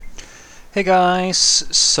Hey guys,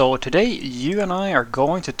 so today you and I are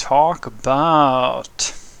going to talk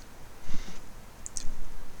about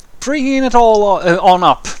bringing it all on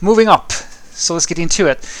up, moving up. So let's get into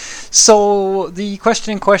it. So the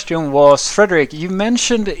question in question was, Frederick, you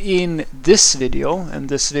mentioned in this video, and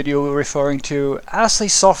this video we're referring to, as a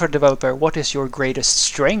software developer, what is your greatest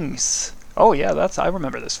strength? Oh yeah, I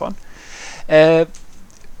remember this one.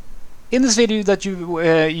 In this video that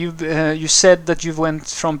you said that you went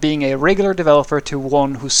from being a regular developer to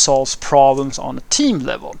one who solves problems on a team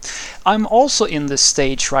level. I'm also in this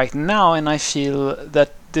stage right now, and I feel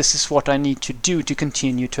that this is what I need to do to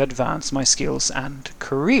continue to advance my skills and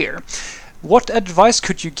career. What advice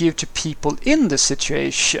could you give to people in this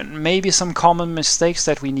situation? Maybe some common mistakes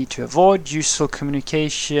that we need to avoid, useful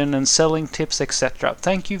communication and selling tips, etc.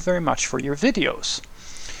 Thank you very much for your videos.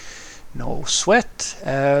 No sweat.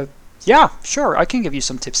 Yeah, sure, I can give you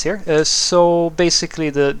some tips here. So basically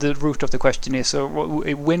the root of the question is,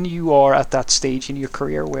 when you are at that stage in your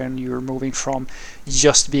career when you're moving from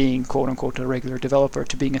just being quote-unquote a regular developer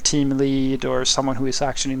to being a team lead or someone who is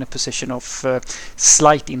actually in a position of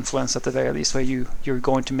slight influence at the very least, where you're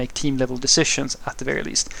going to make team level decisions at the very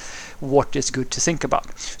least, what is good to think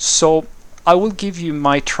about. So I will give you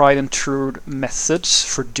my tried and true methods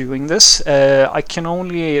for doing this. I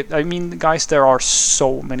mean, guys, there are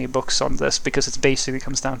so many books on this because it basically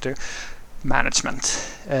comes down to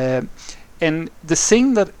management. And the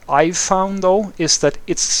thing that I've found, though, is that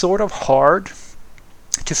it's sort of hard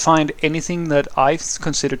to find anything that I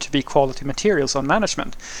consider to be quality materials on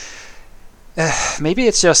management. Maybe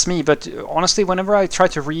it's just me, but honestly, whenever I try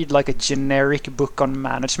to read like a generic book on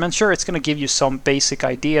management, sure, it's going to give you some basic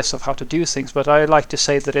ideas of how to do things, but I like to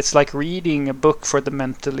say that it's like reading a book for the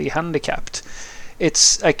mentally handicapped.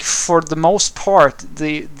 It's like, for the most part,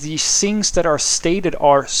 the things that are stated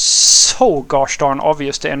are so gosh darn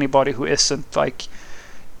obvious to anybody who isn't like,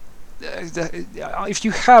 if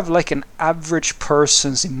you have like an average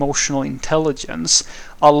person's emotional intelligence,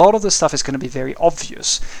 a lot of the stuff is going to be very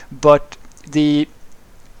obvious, but the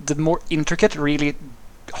more intricate, really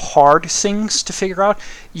hard things to figure out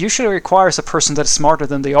usually requires a person that is smarter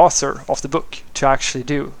than the author of the book to actually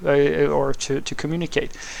do or to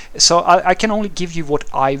communicate. So I can only give you what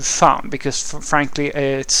I've found, because frankly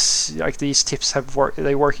it's like these tips have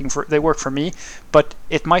they work for me, but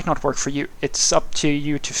it might not work for you. It's up to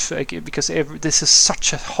you to because this is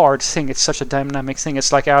such a hard thing. It's such a dynamic thing.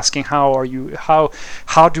 It's like asking how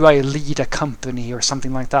do I lead a company or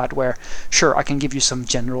something like that, where sure, I can give you some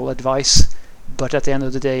general advice, but at the end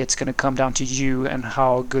of the day, it's going to come down to you and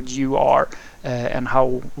how good you are and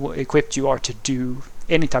how equipped you are to do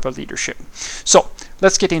any type of leadership. So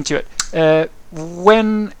let's get into it.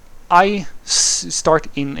 When I start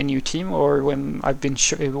in a new team, or when I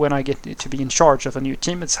get to be in charge of a new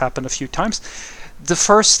team, it's happened a few times. The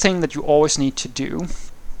first thing that you always need to do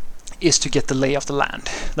is to get the lay of the land.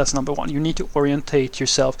 That's number one. You need to orientate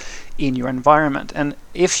yourself in your environment. And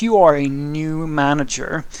if you are a new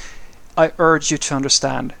manager, I urge you to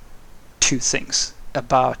understand two things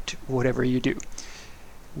about whatever you do.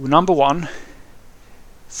 Number one,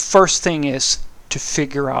 first thing is to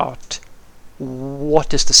figure out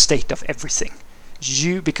what is the state of everything.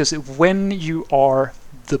 Because when you are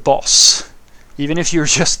the boss, even if you're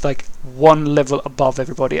just like one level above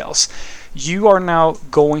everybody else, you are now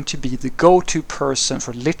going to be the go-to person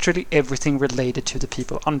for literally everything related to the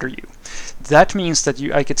people under you. That means that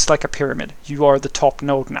it's like a pyramid. You are the top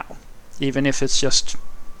node now. Even if it's just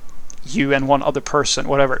you and one other person,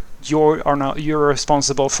 whatever, you're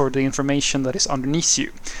responsible for the information that is underneath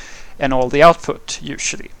you and all the output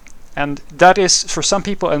usually. And that is for some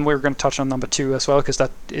people, and we're going to touch on number two as well, because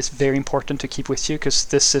that is very important to keep with you, because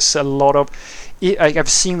this is a lot of, I've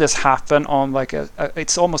seen this happen on like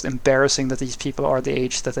it's almost embarrassing that these people are the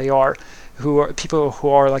age that they are, people who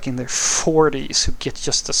are like in their 40s, who get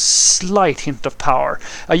just a slight hint of power.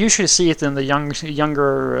 I usually see it in the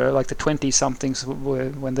younger like the 20-somethings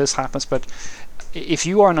when this happens, but if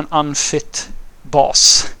you are an unfit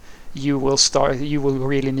boss, you will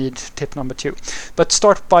really need tip number two. But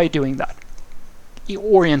start by doing that.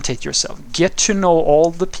 Orientate yourself. Get to know all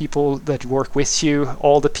the people that work with you,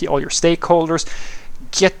 all your stakeholders.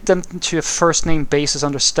 Get them to a first name basis,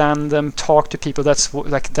 understand them, talk to people. That's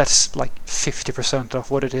like 50% of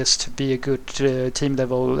what it is to be a good team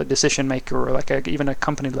level decision maker, or like even a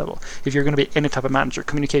company level. If you're going to be any type of manager,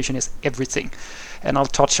 communication is everything, and I'll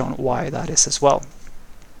touch on why that is as well.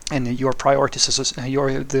 And your priorities,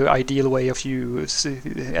 the ideal way of you,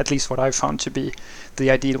 at least what I've found to be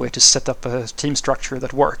the ideal way to set up a team structure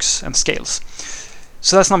that works and scales.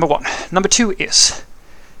 So that's number one. Number two is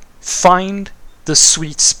find the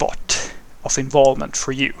sweet spot. of involvement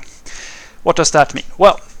for you. What does that mean?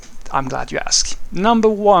 Well, I'm glad you asked. Number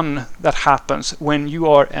one that happens when you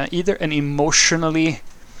are either an emotionally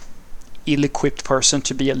ill-equipped person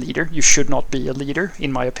to be a leader. You should not be a leader,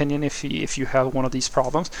 in my opinion, if you have one of these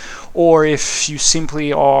problems, or if you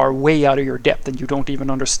simply are way out of your depth and you don't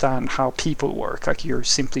even understand how people work, like you're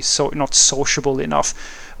simply not sociable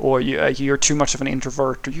enough, or you're too much of an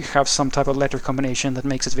introvert, or you have some type of letter combination that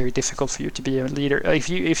makes it very difficult for you to be a leader. If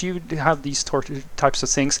you have these types of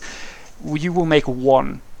things, you will make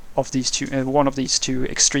one of these two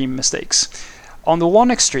extreme mistakes. On the one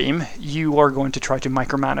extreme, you are going to try to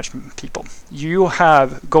micromanage people. You're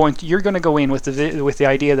going to go in with the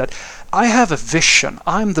idea that I have a vision,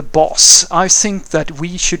 I'm the boss, I think that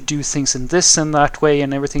we should do things in this and that way,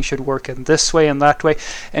 and everything should work in this way and that way.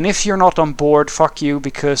 And if you're not on board, fuck you,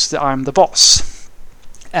 because I'm the boss.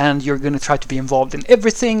 And you're going to try to be involved in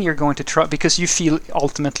everything. You're going to try because you feel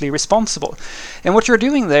ultimately responsible. And what you're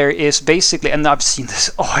doing there is basically, and I've seen this.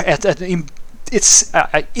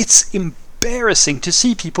 It's embarrassing to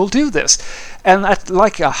see people do this, and at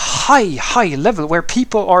like a high level where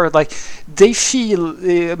people are like, they feel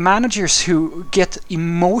managers who get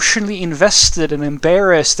emotionally invested and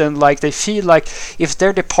embarrassed, and like they feel like if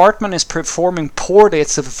their department is performing poorly,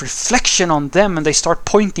 it's a reflection on them, and they start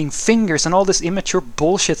pointing fingers and all this immature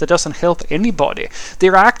bullshit that doesn't help anybody.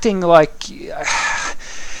 They're acting like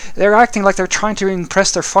they're trying to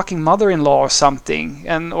impress their fucking mother-in-law or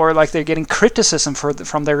something, or like they're getting criticism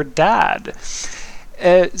from their dad.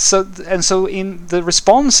 So in the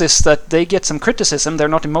response is that they get some criticism. They're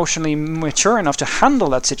not emotionally mature enough to handle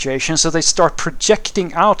that situation, so they start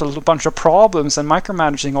projecting out a bunch of problems and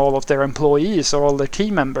micromanaging all of their employees or all their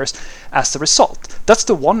team members as the result. That's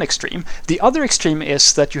the one extreme. The other extreme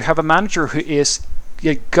is that you have a manager who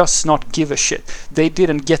does not give a shit. They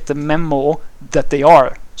didn't get the memo that they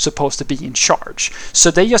are supposed to be in charge. So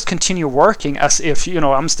they just continue working as if,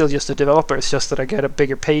 I'm still just a developer. It's just that I get a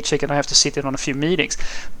bigger paycheck and I have to sit in on a few meetings.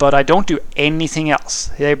 But I don't do anything else.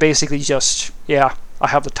 They basically just, I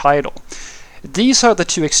have the title. These are the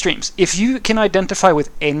two extremes. If you can identify with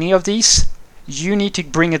any of these, you need to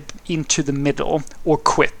bring it into the middle or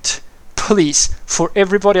quit. Please, for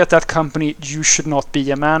everybody at that company, you should not be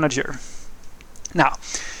a manager. Now,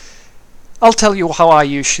 I'll tell you how I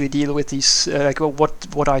usually deal with these,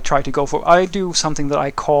 what I try to go for. I do something that I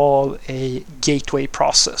call a gateway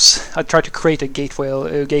process. I try to create a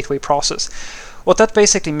gateway process. What that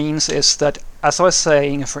basically means is that, as I was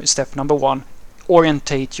saying for step number one,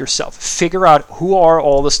 orientate yourself. Figure out who are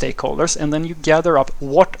all the stakeholders, and then you gather up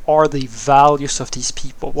what are the values of these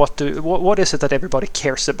people. What is it that everybody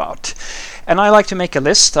cares about? And I like to make a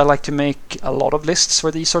list. I like to make a lot of lists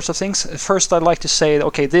for these sorts of things. First, I like to say,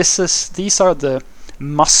 okay, these are the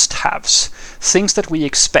must-haves, things that we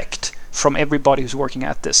expect from everybody who's working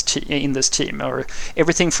at in this team, or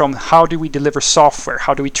everything from how do we deliver software,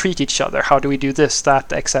 how do we treat each other, how do we do this,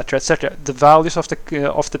 that, etc., etc. The values of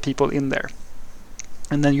the people in there.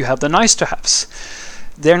 And then you have the nice-to-haves.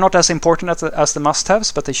 They're not as important as the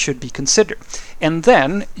must-haves, but they should be considered. And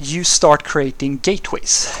then you start creating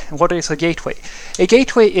gateways. What is a gateway? A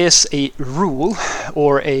gateway is a rule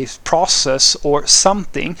or a process or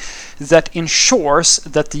something that ensures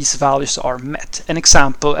that these values are met. An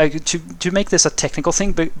example, to make this a technical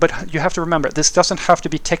thing, but you have to remember, this doesn't have to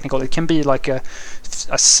be technical. It can be like a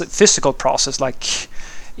physical process,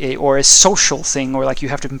 or a social thing, or like you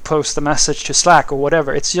have to post the message to Slack or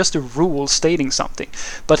whatever. It's just a rule stating something.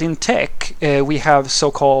 But in tech, we have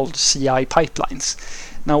so-called CI pipelines.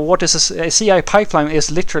 Now, what is a CI pipeline? Is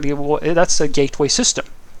literally that's a gateway system.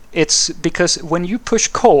 It's because when you push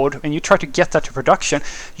code and you try to get that to production,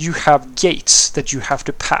 you have gates that you have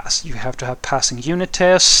to pass. You have to have passing unit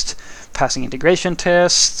tests, passing integration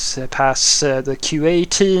tests, pass the QA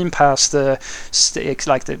team, pass the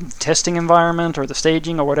testing environment or the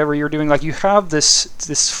staging or whatever you're doing. Like you have this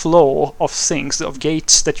flow of things, of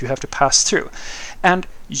gates that you have to pass through, and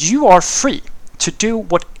you are free to do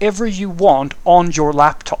whatever you want on your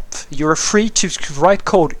laptop. You're free to write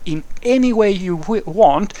code in any way you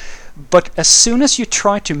want, but as soon as you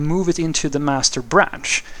try to move it into the master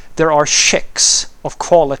branch, there are checks of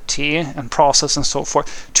quality and process and so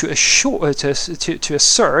forth to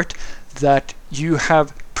assert that you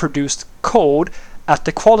have produced code at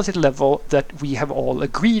the quality level that we have all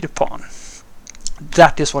agreed upon.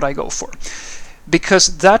 That is what I go for,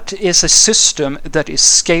 because that is a system that is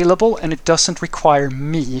scalable and it doesn't require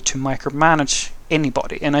me to micromanage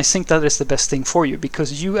anybody. And I think that is the best thing for you,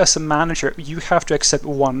 because you as a manager, you have to accept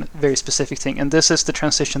one very specific thing, and this is the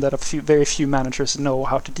transition that very few managers know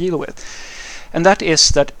how to deal with. And that is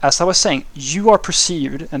that, as I was saying, you are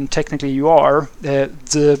perceived, and technically you are,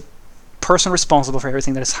 the person responsible for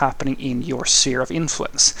everything that is happening in your sphere of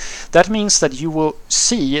influence. That means that you will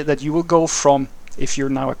see that you will go from, if you're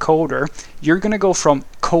now a coder, you're going to go from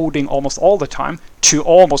coding almost all the time to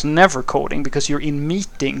almost never coding, because you're in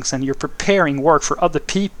meetings and you're preparing work for other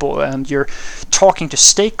people and you're talking to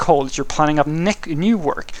stakeholders, you're planning up new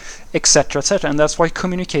work, etc., etc. And that's why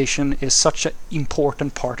communication is such an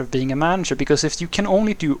important part of being a manager, because if you can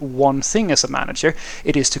only do one thing as a manager,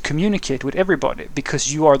 it is to communicate with everybody,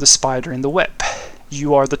 because you are the spider in the web.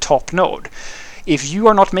 You are the top node. If you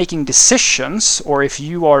are not making decisions, or if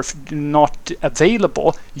you are not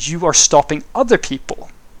available, you are stopping other people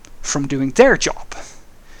from doing their job.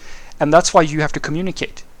 And that's why you have to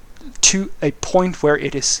communicate to a point where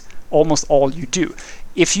it is almost all you do.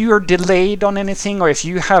 If you are delayed on anything, or if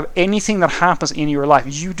you have anything that happens in your life,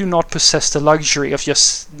 you do not possess the luxury of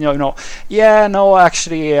just,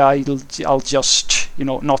 actually I'll just,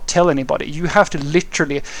 not tell anybody. You have to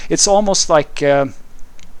literally, it's almost like a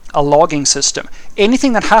logging system.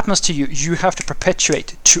 Anything that happens to you, you have to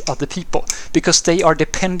perpetuate to other people, because they are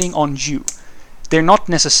depending on you. They're not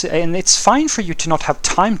necessary, and it's fine for you to not have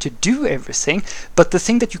time to do everything, but the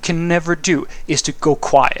thing that you can never do is to go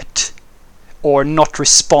quiet, or not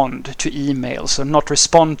respond to emails, or not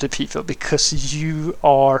respond to people, because you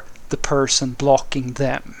are the person blocking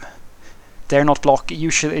them. They're not blocking.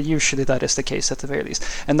 Usually that is the case at the very least.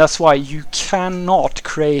 And that's why you cannot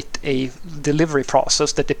create a delivery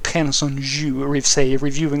process that depends on you, say,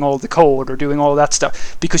 reviewing all the code or doing all that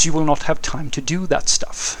stuff, because you will not have time to do that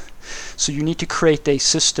stuff. So you need to create a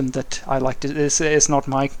system that, I like to, this is not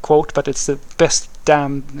my quote, but it's the best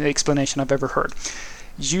damn explanation I've ever heard.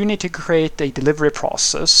 You need to create a delivery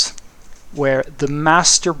process where the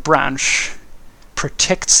master branch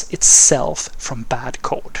protects itself from bad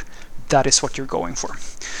code. That is what you're going for.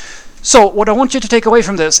 So what I want you to take away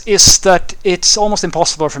from this is that it's almost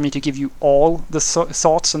impossible for me to give you all the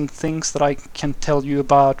thoughts and things that I can tell you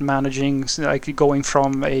about managing, like going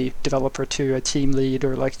from a developer to a team lead,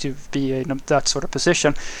 or like to be in that sort of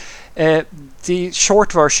position. The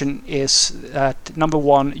short version is that, number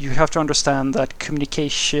one, you have to understand that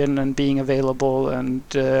communication and being available and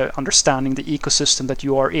understanding the ecosystem that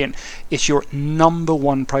you are in is your number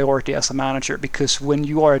one priority as a manager, because when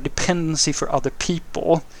you are a dependency for other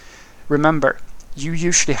people, remember, you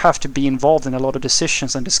usually have to be involved in a lot of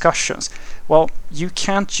decisions and discussions. Well, you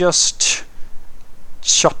can't just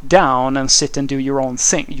shut down and sit and do your own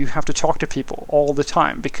thing. You have to talk to people all the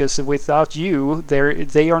time, because without you,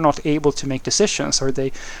 they are not able to make decisions, or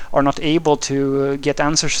they are not able to get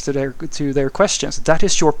answers to their questions. That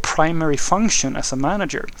is your primary function as a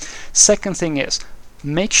manager. Second thing is,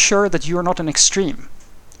 make sure that you are not an extreme.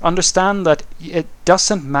 Understand that it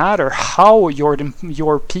doesn't matter how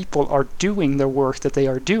your people are doing the work that they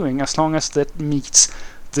are doing, as long as that meets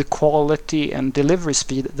the quality and delivery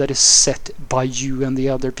speed that is set by you and the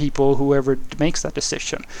other people, whoever makes that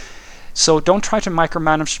decision. So don't try to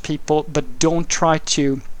micromanage people, but don't try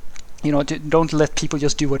to, don't let people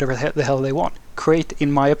just do whatever the hell they want. Create,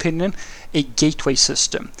 in my opinion, a gateway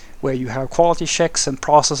system where you have quality checks and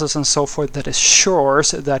processes and so forth that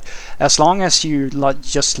assures that as long as you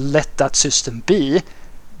just let that system be,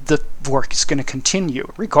 the work is going to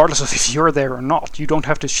continue, regardless of if you're there or not. You don't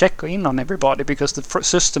have to check in on everybody, because the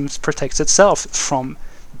system protects itself from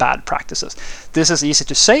bad practices. This is easy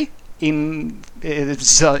to say.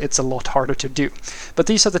 It's a lot harder to do. But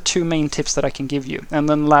these are the two main tips that I can give you. And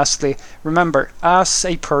then lastly, remember, as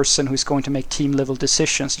a person who's going to make team level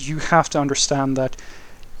decisions, you have to understand that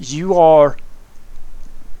you are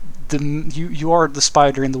the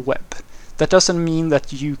spider in the web. That doesn't mean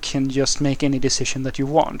that you can just make any decision that you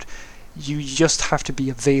want. You just have to be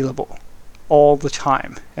available all the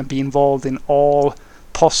time and be involved in all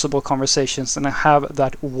possible conversations, and have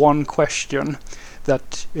that one question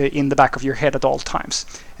that in the back of your head at all times.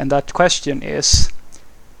 And that question is,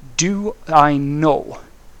 do I know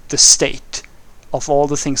the state of all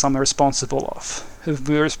the things I'm responsible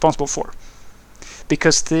for?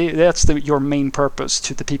 Because that's your main purpose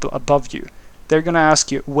to the people above you. They're going to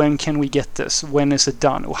ask you, when can we get this? When is it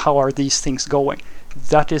done? How are these things going?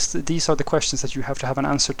 These are the questions that you have to have an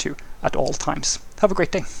answer to at all times. Have a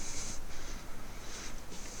great day.